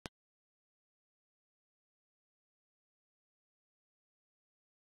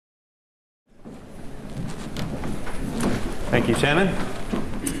Thank you, Shannon.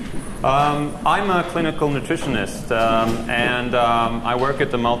 I'm a clinical nutritionist, and I work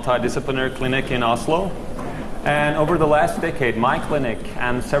at the multidisciplinary clinic in Oslo. And over the last decade, my clinic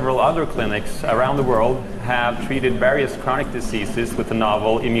and several other clinics around the world have treated various chronic diseases with a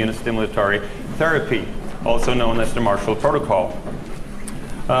novel immunostimulatory therapy, also known as the Marshall Protocol.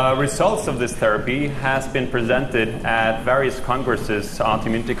 Results of this therapy has been presented at various congresses,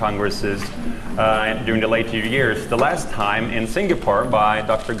 autoimmunity congresses, during the later years. The last time in Singapore by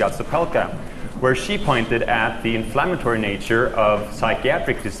Dr. Gatsapelka, where she pointed at the inflammatory nature of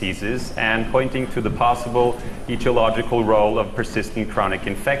psychiatric diseases and pointing to the possible etiological role of persistent chronic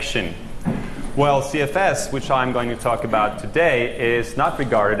infection. Well, CFS, which I'm going to talk about today, is not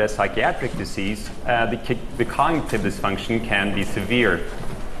regarded as psychiatric disease. The cognitive dysfunction can be severe,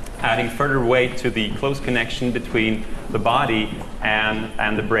 adding further weight to the close connection between the body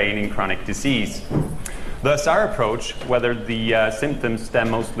and the brain in chronic disease. Thus, our approach, whether the symptoms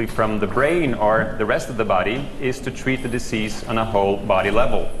stem mostly from the brain or the rest of the body, is to treat the disease on a whole body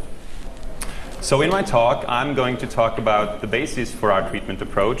level. So in my talk, I'm going to talk about the basis for our treatment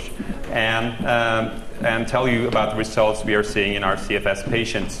approach and tell you about the results we are seeing in our CFS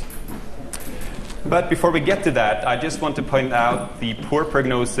patients. But before we get to that, I just want to point out the poor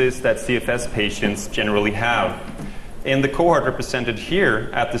prognosis that CFS patients generally have. In the cohort represented here,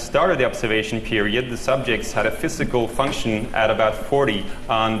 at the start of the observation period, the subjects had a physical function at about 40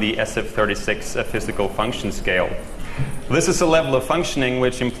 on the SF-36 physical function scale. This is a level of functioning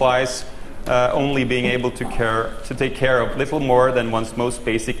which implies only being able to take care of little more than one's most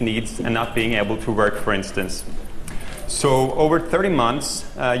basic needs and not being able to work, for instance. So over 30 months,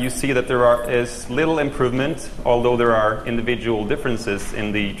 you see that there is little improvement, although there are individual differences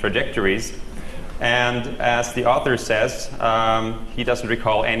in the trajectories. And as the author says, he doesn't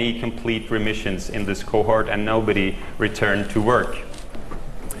recall any complete remissions in this cohort, and nobody returned to work.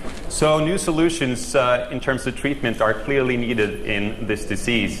 So new solutions in terms of treatment are clearly needed in this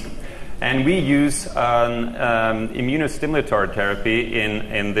disease. And we use immunostimulatory therapy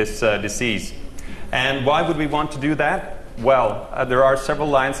in this disease. And why would we want to do that? Well, there are several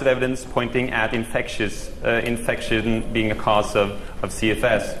lines of evidence pointing at infection being a cause of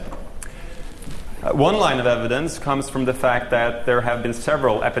CFS. One line of evidence comes from the fact that there have been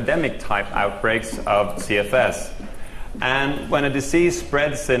several epidemic-type outbreaks of CFS. And when a disease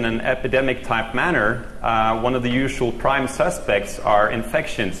spreads in an epidemic-type manner, one of the usual prime suspects are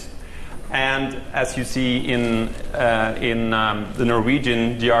infections. And as you see in the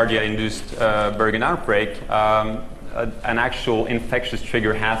Norwegian Giardia-induced Bergen outbreak, an actual infectious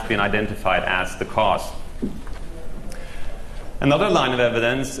trigger has been identified as the cause. Another line of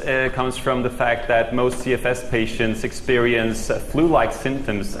evidence comes from the fact that most CFS patients experience flu-like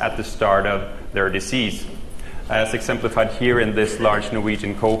symptoms at the start of their disease, as exemplified here in this large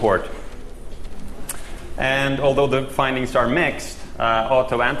Norwegian cohort. And although the findings are mixed,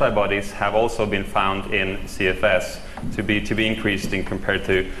 autoantibodies have also been found in CFS to be increased in compared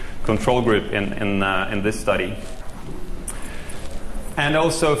to control group in this study. And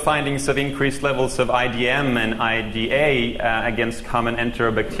also findings of increased levels of IgM and IgA against common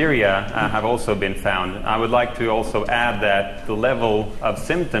enterobacteria have also been found. I would like to also add that the level of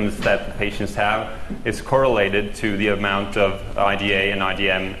symptoms that the patients have is correlated to the amount of IgA and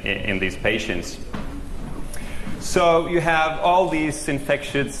IgM in these patients. So you have all these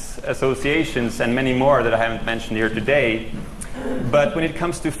infectious associations and many more that I haven't mentioned here today. But when it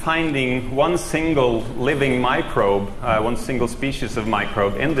comes to finding one single living microbe, one single species of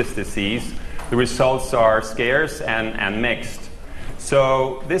microbe in this disease, the results are scarce and mixed.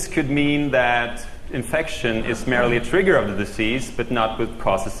 So this could mean that infection is merely a trigger of the disease, but not what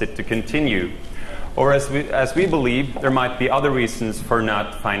causes it to continue. Or as we believe, there might be other reasons for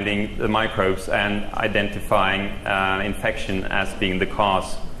not finding the microbes and identifying infection as being the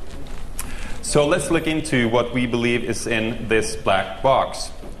cause. So let's look into what we believe is in this black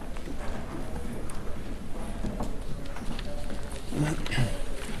box.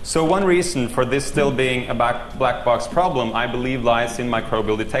 So one reason for this still being a black box problem, I believe, lies in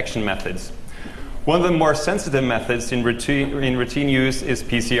microbial detection methods. One of the more sensitive methods in routine use is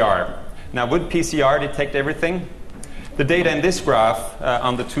PCR. Now, would PCR detect everything? The data in this graph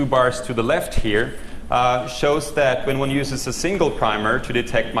on the two bars to the left here shows that when one uses a single primer to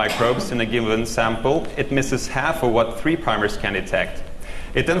detect microbes in a given sample, it misses half of what 3 primers can detect.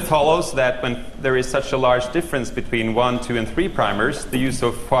 It then follows that when there is such a large difference between 1, 2, and 3 primers, the use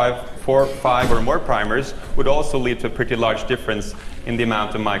of 4, 5 or more primers would also lead to a pretty large difference in the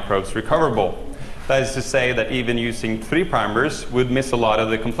amount of microbes recoverable. That is to say that even using 3 primers would miss a lot of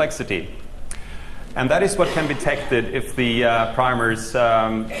the complexity. And that is what can be detected if the primers,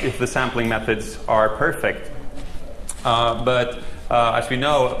 if the sampling methods are perfect. But as we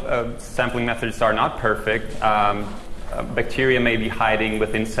know, sampling methods are not perfect. Bacteria may be hiding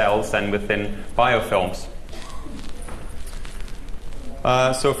within cells and within biofilms.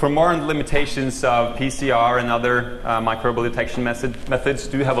 So for more on the limitations of PCR and other microbial detection methods,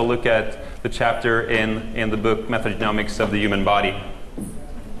 do have a look at the chapter in the book Metagenomics of the Human Body.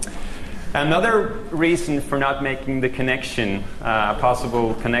 Another reason for not making the connection,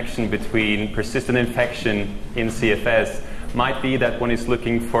 possible connection between persistent infection in CFS might be that one is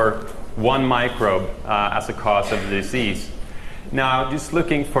looking for one microbe as a cause of the disease. Now, just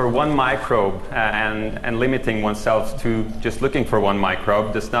looking for one microbe and limiting oneself to just looking for one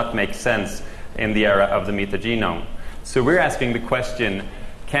microbe does not make sense in the era of the metagenome. So we're asking the question,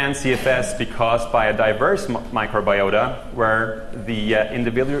 can CFS be caused by a diverse microbiota where the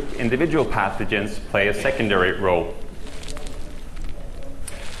individual pathogens play a secondary role?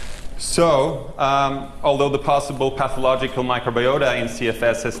 So, although the possible pathological microbiota in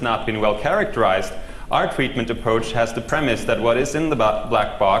CFS has not been well characterized, our treatment approach has the premise that what is in the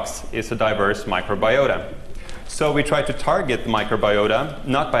black box is a diverse microbiota. So we try to target the microbiota,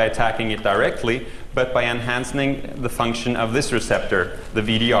 not by attacking it directly, but by enhancing the function of this receptor, the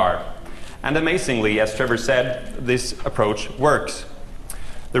VDR. And amazingly, as Trevor said, this approach works.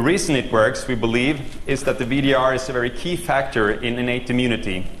 The reason it works, we believe, is that the VDR is a very key factor in innate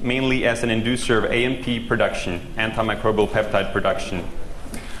immunity, mainly as an inducer of AMP production, antimicrobial peptide production.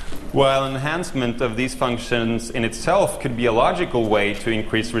 While enhancement of these functions in itself could be a logical way to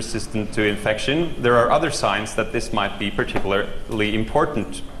increase resistance to infection, there are other signs that this might be particularly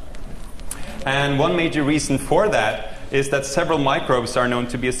important. And one major reason for that is that several microbes are known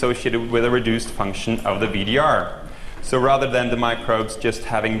to be associated with a reduced function of the VDR. So rather than the microbes just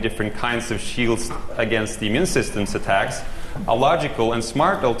having different kinds of shields against the immune system's attacks, a logical and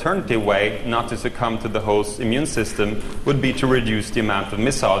smart alternative way not to succumb to the host's immune system would be to reduce the amount of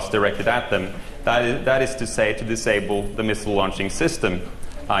missiles directed at them. That is to say, to disable the missile launching system,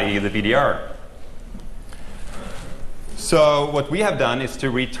 i.e. the VDR. So what we have done is to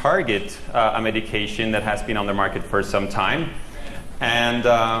retarget a medication that has been on the market for some time, and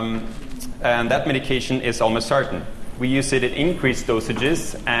that medication is olmesartan. We use it in increased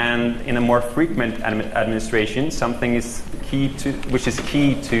dosages and in a more frequent administration, something which is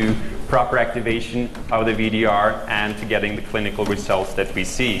key to proper activation of the VDR and to getting the clinical results that we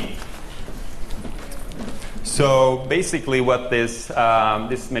see. So basically what this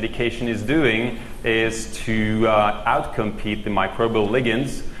medication is doing is to outcompete the microbial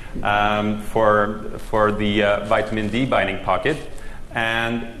ligands for the vitamin D binding pocket.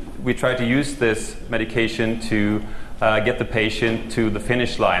 And we try to use this medication to get the patient to the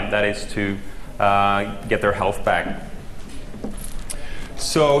finish line, that is to get their health back.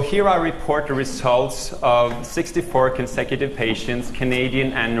 So here I report the results of 64 consecutive patients,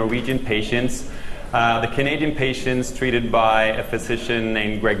 Canadian and Norwegian patients. The Canadian patients treated by a physician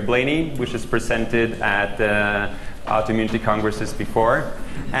named Greg Blaney, which is presented at Autoimmunity congresses before,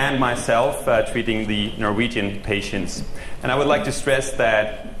 and myself treating the Norwegian patients. And I would like to stress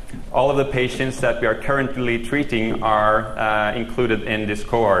that all of the patients that we are currently treating are included in this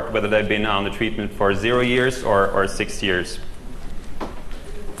cohort, whether they've been on the treatment for 0 years or 6 years.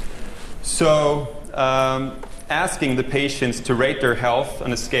 So asking the patients to rate their health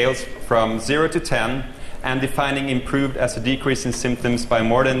on a scale from 0 to 10 and defining improved as a decrease in symptoms by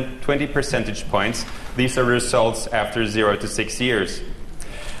more than 20 percentage points, these are results after 0 to 6 years.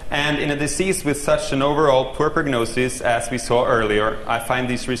 And in a disease with such an overall poor prognosis as we saw earlier, I find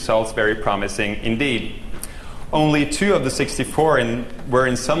these results very promising indeed. Only 2 of the 64 were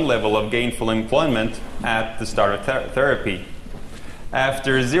in some level of gainful employment at the start of therapy.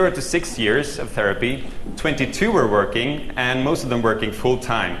 After 0 to 6 years of therapy, 22 were working, and most of them working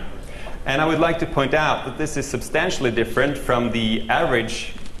full-time. And I would like to point out that this is substantially different from the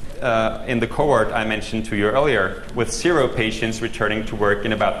average in the cohort I mentioned to you earlier, with 0 patients returning to work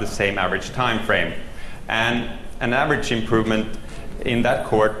in about the same average time frame. And an average improvement in that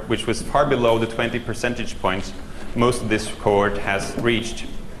cohort, which was far below the 20 percentage points most of this cohort has reached.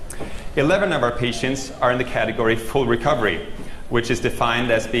 11 of our patients are in the category full recovery, which is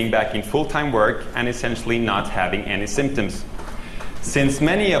defined as being back in full-time work and essentially not having any symptoms. Since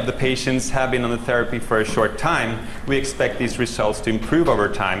many of the patients have been on the therapy for a short time, we expect these results to improve over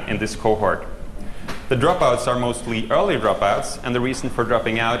time in this cohort. The dropouts are mostly early dropouts, and the reason for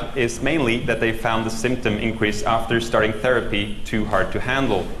dropping out is mainly that they found the symptom increase after starting therapy too hard to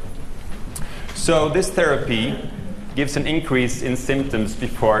handle. So this therapy gives an increase in symptoms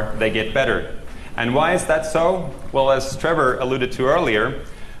before they get better. And why is that so? Well, as Trevor alluded to earlier,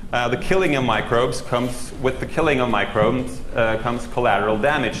 the killing of microbes comes collateral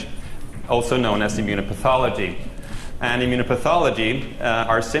damage, also known as immunopathology. And immunopathology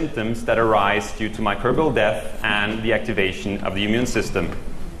are symptoms that arise due to microbial death and the activation of the immune system.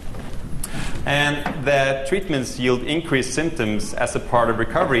 And that treatments yield increased symptoms as a part of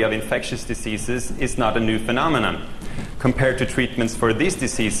recovery of infectious diseases is not a new phenomenon. Compared to treatments for these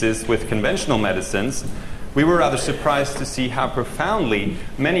diseases with conventional medicines, we were rather surprised to see how profoundly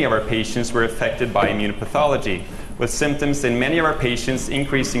many of our patients were affected by immunopathology, with symptoms in many of our patients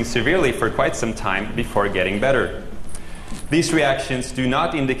increasing severely for quite some time before getting better. These reactions do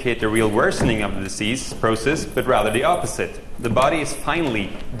not indicate a real worsening of the disease process, but rather the opposite. The body is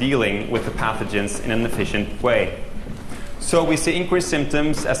finally dealing with the pathogens in an efficient way. So we see increased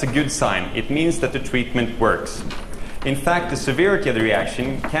symptoms as a good sign. It means that the treatment works. In fact, the severity of the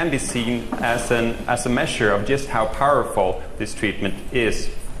reaction can be seen as a measure of just how powerful this treatment is.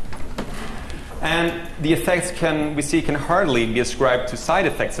 And the effects can hardly be ascribed to side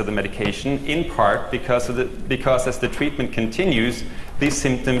effects of the medication, in part because as the treatment continues, these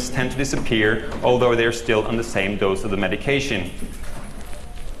symptoms tend to disappear, although they're still on the same dose of the medication.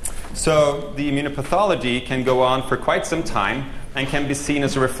 So the immunopathology can go on for quite some time and can be seen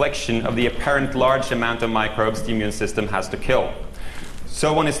as a reflection of the apparent large amount of microbes the immune system has to kill.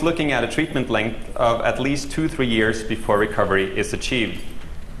 So one is looking at a treatment length of at least 2-3 years before recovery is achieved.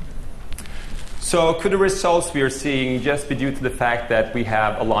 So could the results we are seeing just be due to the fact that we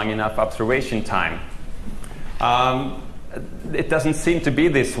have a long enough observation time? It doesn't seem to be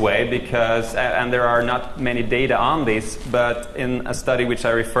this way because, and there are not many data on this, but in a study which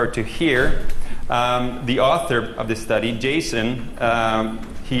I refer to here, the author of this study, Jason,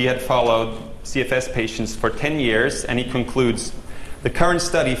 he had followed CFS patients for 10 years, and he concludes, the current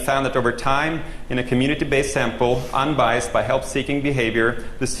study found that over time, in a community-based sample, unbiased by help-seeking behavior,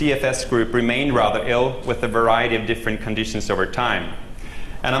 the CFS group remained rather ill with a variety of different conditions over time.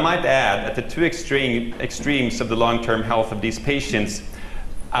 And I might add, at the two extremes of the long-term health of these patients,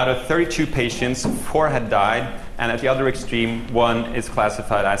 out of 32 patients, 4 had died, and at the other extreme, 1 is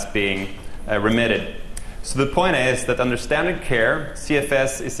classified as being remitted. So the point is that under standard care,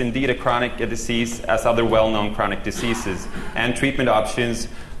 CFS is indeed a chronic disease as other well-known chronic diseases, and treatment options,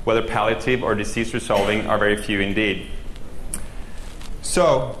 whether palliative or disease-resolving, are very few indeed.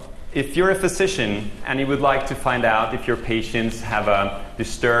 So if you're a physician and you would like to find out if your patients have a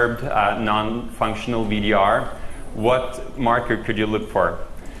disturbed non-functional VDR, what marker could you look for?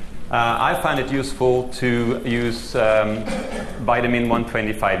 I find it useful to use vitamin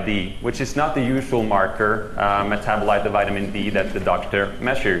 125D, which is not the usual marker, metabolite of vitamin D that the doctor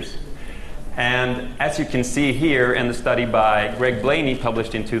measures. And as you can see here in the study by Greg Blaney,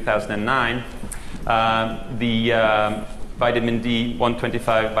 published in 2009, the vitamin D,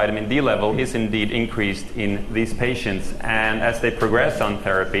 125 vitamin D level is indeed increased in these patients. And as they progress on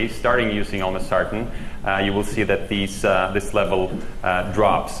therapy, starting using olmesartan, you will see that this level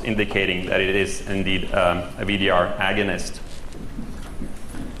drops, indicating that it is indeed a VDR agonist.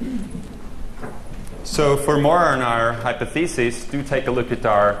 So for more on our hypothesis, do take a look at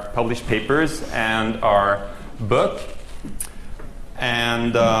our published papers and our book.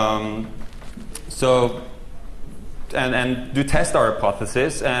 And and do test our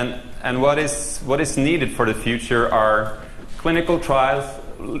hypothesis. And what is needed for the future are clinical trials,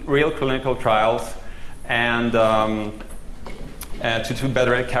 real clinical trials, and to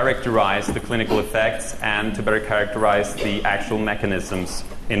better characterize the clinical effects and to better characterize the actual mechanisms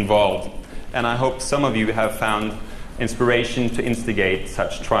involved. And I hope some of you have found inspiration to instigate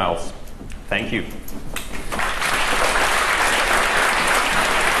such trials. Thank you.